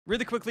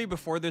Really quickly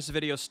before this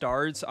video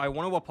starts, I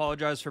want to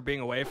apologize for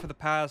being away for the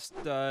past,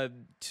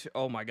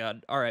 oh my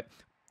god, alright.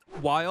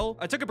 While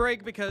I took a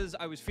break because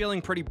I was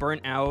feeling pretty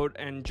burnt out,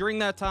 and during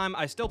that time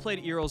I still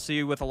played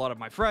ERLC with a lot of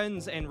my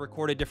friends and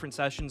recorded different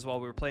sessions while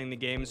we were playing the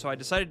game, so I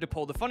decided to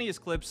pull the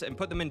funniest clips and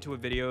put them into a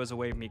video as a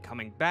way of me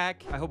coming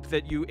back. I hope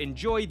that you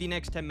enjoy the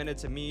next 10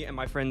 minutes of me and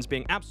my friends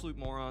being absolute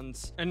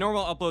morons, and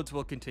normal uploads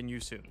will continue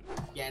soon.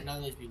 Yeah, none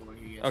of those people are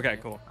here. Okay,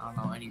 cool. I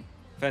don't know any.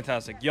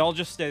 Fantastic. Y'all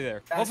just stay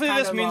there. That's Hopefully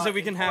this means that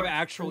we can have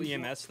important. actual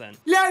EMS then.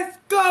 Let's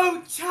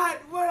go,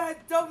 chat! What a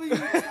W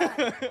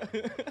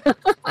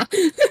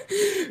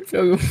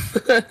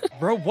chat!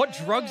 Bro, what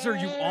drugs are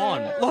you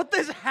on? Let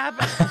this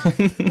happen.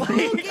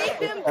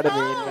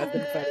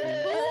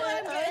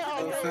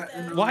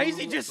 Why is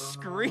he just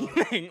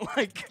screaming?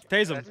 Like,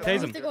 tase him,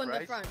 tase him. To go in the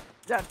front.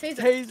 Yeah,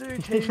 Taser.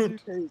 taser.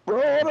 Bro,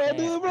 what do I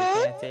do,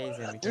 bro?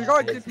 You're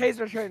going to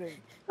taser training.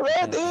 What do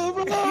I do,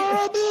 bro?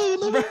 No,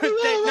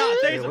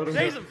 tase him,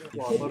 tase him.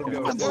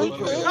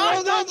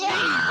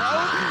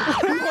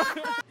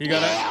 He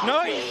got it.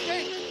 No, he's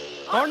safe.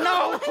 Oh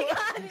no!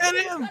 Get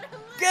him!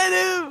 Get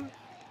him!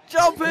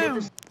 Jump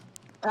him!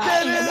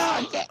 Get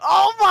him!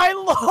 Oh my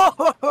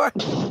lord!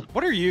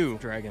 What are you,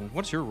 Dragon?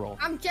 What's your role?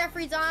 I'm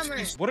Jeffrey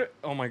Dahmer.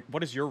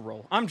 What is your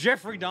role? I'm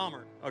Jeffrey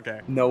Dahmer.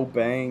 Okay. No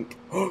bank.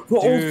 Dude,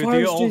 fire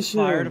the old station.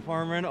 fire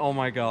department. Oh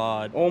my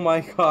god. Oh my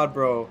god,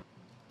 bro.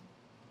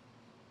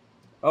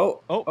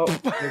 Oh.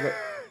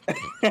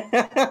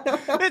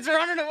 It's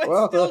running away.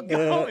 Well, It's still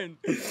going.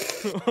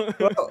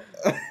 Well,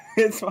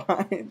 it's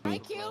fine. I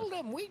killed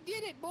him. We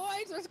did it,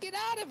 boys. Let's get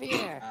out of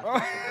here.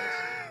 How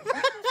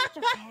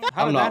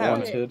I'm did not that happen?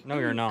 wanted. No,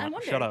 you're I not.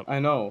 wondered. Shut up. I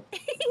know.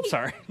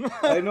 Sorry.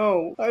 I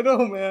know,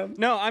 man.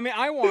 No, I mean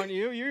I want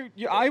you.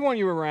 I want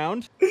you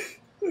around.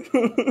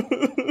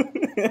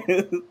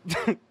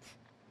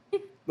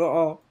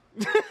 No.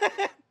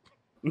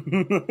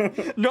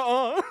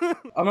 No.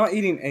 I'm not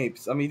eating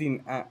apes. I'm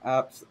eating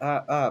apricot.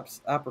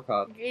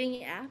 You're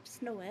eating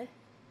apps? No way.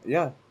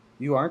 Yeah,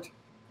 you aren't.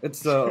 It's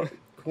the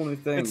cool new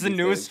thing. It's the these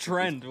newest days.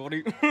 trend. What do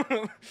you?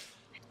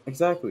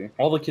 Exactly.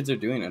 All the kids are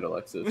doing it,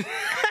 Alexis.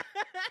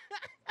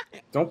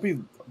 Don't be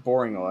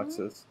boring,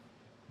 Alexis.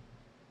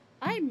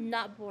 I'm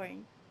not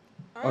boring.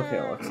 Okay,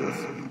 Alexis.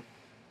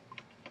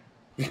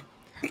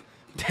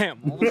 Damn,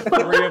 all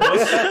three of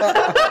us.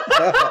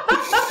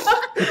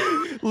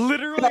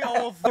 Literally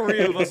all three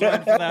of us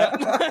went for that.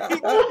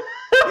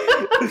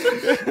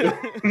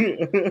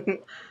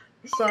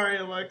 Sorry,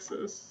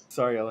 Alexis.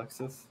 Sorry,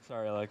 Alexis.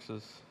 Sorry,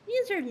 Alexis.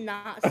 These are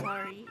not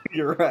sorry.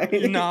 You're right.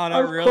 No,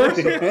 not Of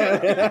really.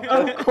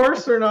 Of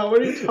course they're not.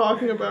 What are you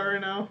talking about right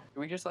now?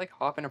 Can we just like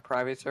hop in a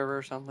private server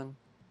or something?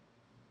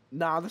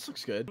 Nah, this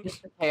looks good.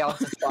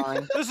 Chaos is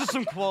fine. This is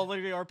some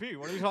quality RP.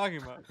 What are you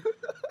talking about?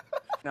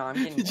 No, I'm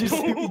getting. Did you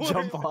see me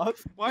jump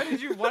off? Why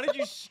did you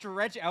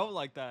stretch out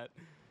like that?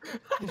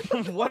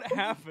 What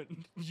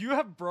happened? You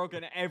have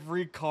broken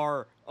every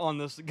car on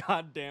this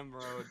goddamn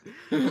road.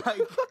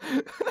 Like,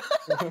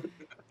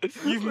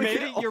 you've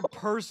made it your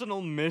personal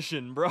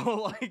mission, bro.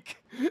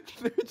 Like,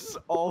 They're just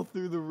all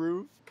through the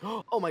roof.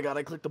 Oh my god,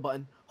 I clicked the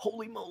button.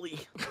 Holy moly.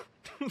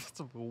 that's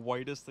the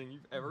whitest thing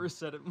you've ever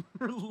said in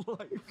your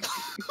life.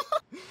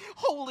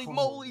 Holy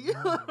moly.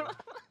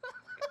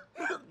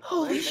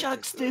 Holy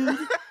shucks, dude.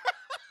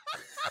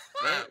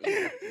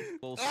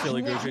 Little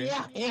silly goofy.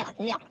 What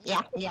the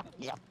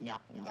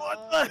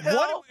What?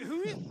 hell?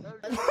 Who is?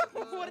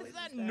 What is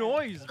that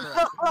noise,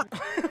 bro?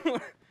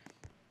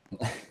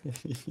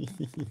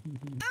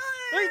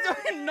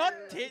 Not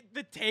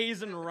the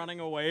tase and running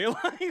away.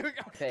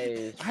 Like,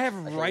 Phase. I have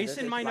rice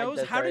in my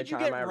nose. How did you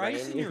get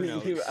rice in your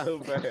nose? You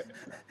over.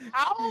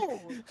 Ow!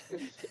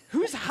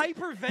 Who's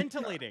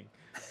hyperventilating?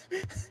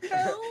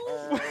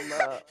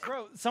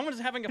 Bro, someone's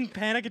having a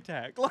panic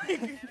attack. Like,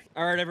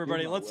 all right,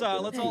 everybody, let's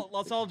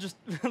all just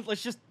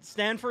let's just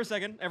stand for a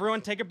second. Everyone,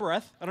 take a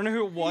breath. I don't know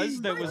who it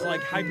was that was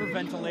like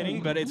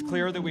hyperventilating, but it's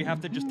clear that we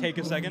have to just take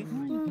a second.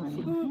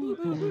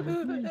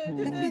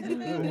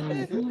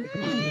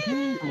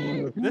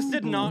 This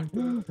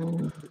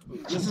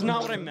is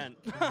not what I meant.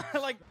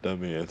 Like,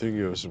 Dummy, I think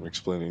you have some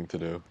explaining to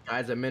do.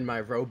 Guys, I'm in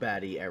my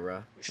Robatty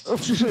era.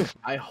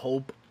 I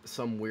hope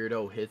some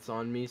weirdo hits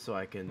on me so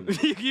I can.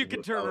 you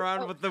can turn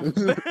around with the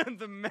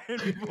man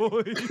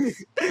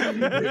voice.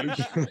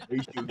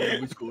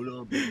 What's going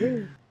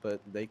on?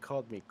 But they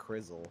called me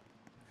Crizzle.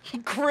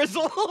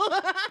 Grizzle.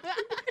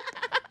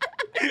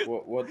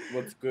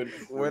 What's good?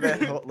 Where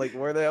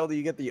the hell do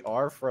you get the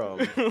R from?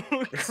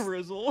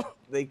 Grizzle.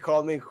 They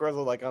called me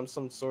Crizzle like I'm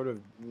some sort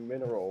of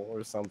mineral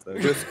or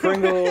something. Just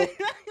Kringle.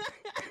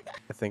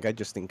 I think I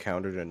just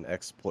encountered an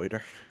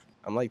exploiter.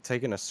 I'm like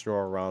taking a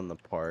stroll around the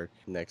park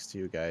next to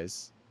you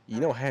guys.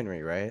 You know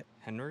Henry, right?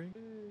 Henry?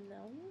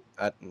 No.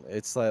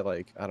 It's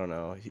like I don't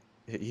know.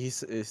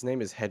 His name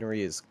is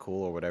Henry is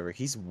cool or whatever.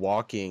 He's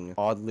walking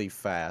oddly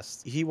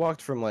fast. He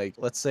walked from like,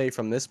 let's say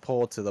from this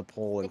pole to the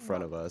pole in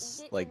front of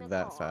us, like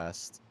that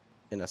fast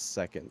in a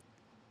second.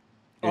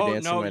 You're Oh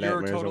dancing no, my you're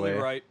nightmares totally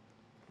away. right.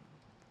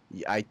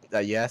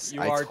 Yes.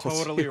 You I are told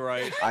totally you.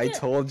 right. I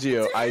told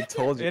you. I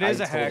told you. It is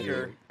I a told hacker.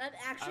 you. That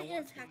actually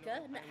is hacker,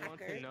 not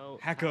hacker.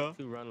 Hacker.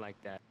 To run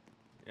like that.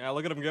 Yeah,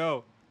 look at him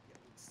go.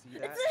 See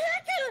that? It's a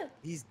hacker!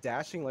 He's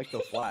dashing like the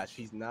Flash.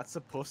 He's not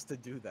supposed to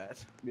do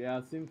that. Yeah,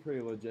 it seems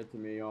pretty legit to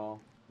me, y'all.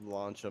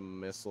 Launch a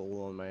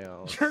missile on my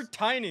house. You're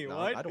tiny. No,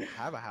 What? I don't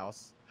have a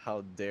house.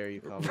 How dare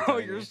you call me Bro,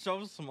 tiny? you're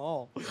so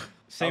small. How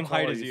Same tall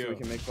height are as you. So we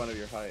can make fun of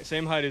your height.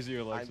 Same height as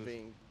you, I'm Alexis.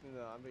 being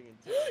intimidated.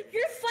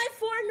 You're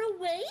 5'4", no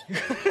way!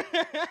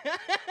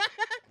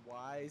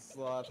 Why,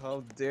 Sloth?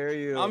 How dare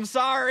you? I'm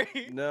sorry.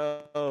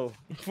 No.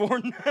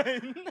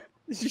 4'9".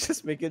 You're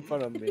just making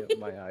fun of me,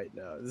 my height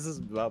now. This is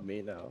about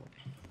me now.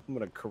 I'm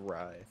gonna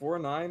cry.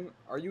 4'9"?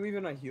 Are you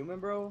even a human,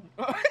 bro?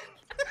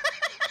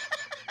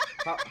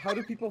 How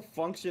do people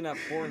function at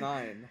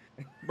 4'9"?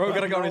 Bro,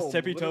 gotta go on his No,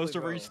 tippy toes to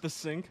literally, reach the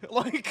sink.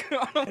 Like,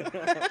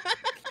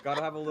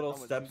 Gotta have a little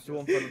step stool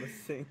in front of the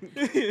sink.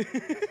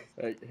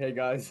 Hey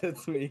guys,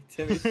 it's me,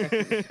 Timmy.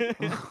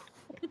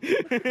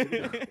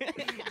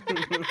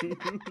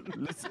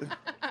 Listen.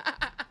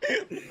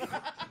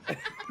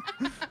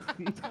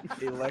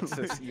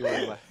 Alexis, you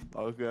are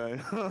okay.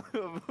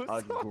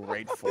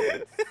 Ungrateful.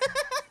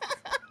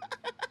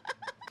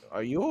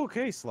 Are you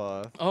okay,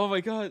 Sloth? Oh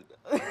my god.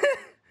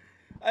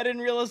 I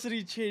didn't realize that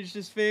he changed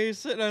his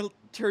face, and I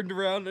turned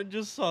around and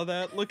just saw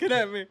that looking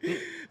at me.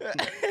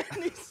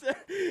 And he said,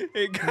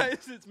 "Hey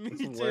guys, it's me, He's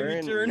Timmy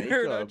wearing Turner." And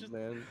I makeup, just,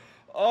 man.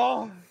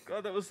 oh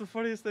god, that was the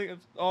funniest thing.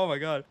 Oh my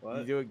god. What?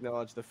 You do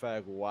acknowledge the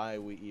fact why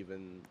we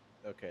even...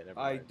 Okay, never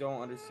I mind.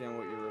 don't understand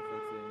what you're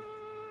referencing.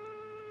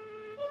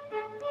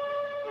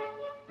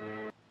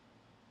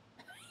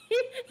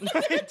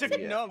 He took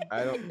Yeah, numb.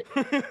 I don't...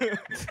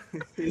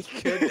 he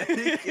could.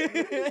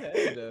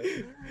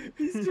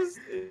 He's just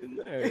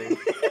in there.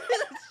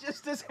 It's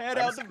just his head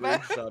I'm out the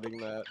back. screenshotting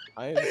that.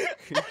 I am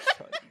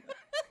screenshotting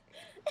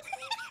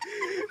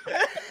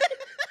that.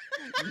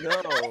 No.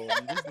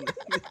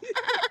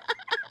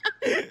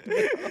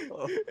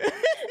 No.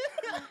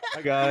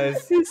 Hi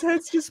guys. His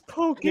head's just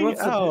poking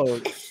wants to-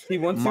 out. He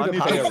wants you to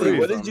Honestly, pay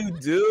what did you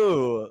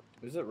do?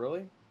 Is it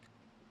really?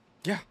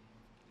 Yeah.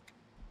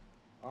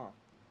 Oh.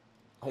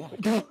 Oh my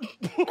god.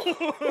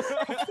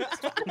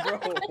 Bro,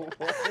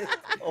 what?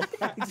 Oh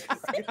my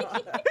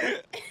god.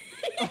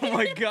 Oh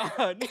my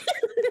god.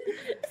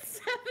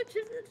 Savage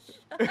is in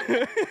shock.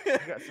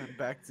 I got sent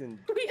back to...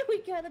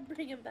 We gotta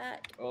bring him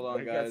back. Hold on,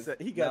 He got guys.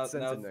 sent- he got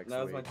sent to next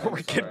now's my week. time Poor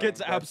to kid start. gets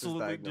That's his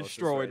absolutely diagnosis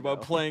destroyed right while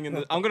now. playing in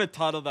the. I'm gonna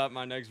title that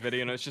my next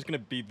video, and it's just gonna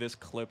be this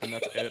clip, and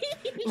that's it.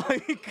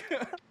 Like,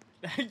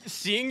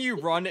 seeing you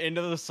run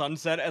into the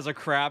sunset as a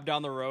crab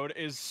down the road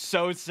is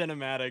so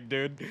cinematic,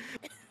 dude.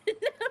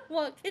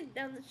 Walking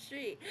down the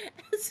street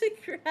as a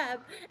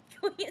crab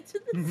going into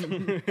the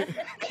sun.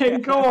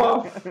 Kid, go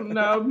off,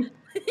 nub.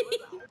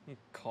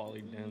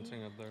 Collie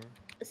dancing up there.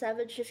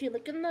 Savage, if you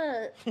look in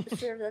the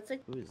server, that's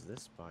like Who is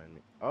this behind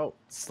me? Oh,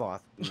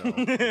 Sloth. No. Don't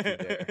you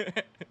dare.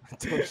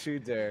 Don't you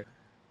dare.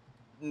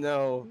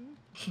 No.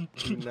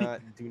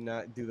 Do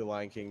not do the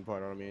Lion King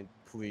part on me.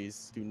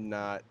 Please do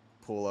not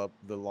pull up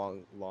the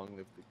long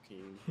live the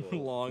king. quote,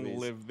 Long please.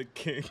 live the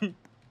king.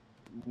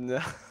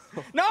 No.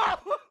 No!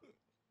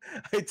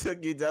 I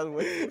took you down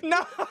with.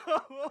 No!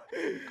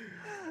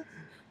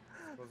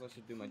 Suppose I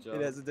should do my job.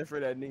 It has a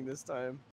different ending this time.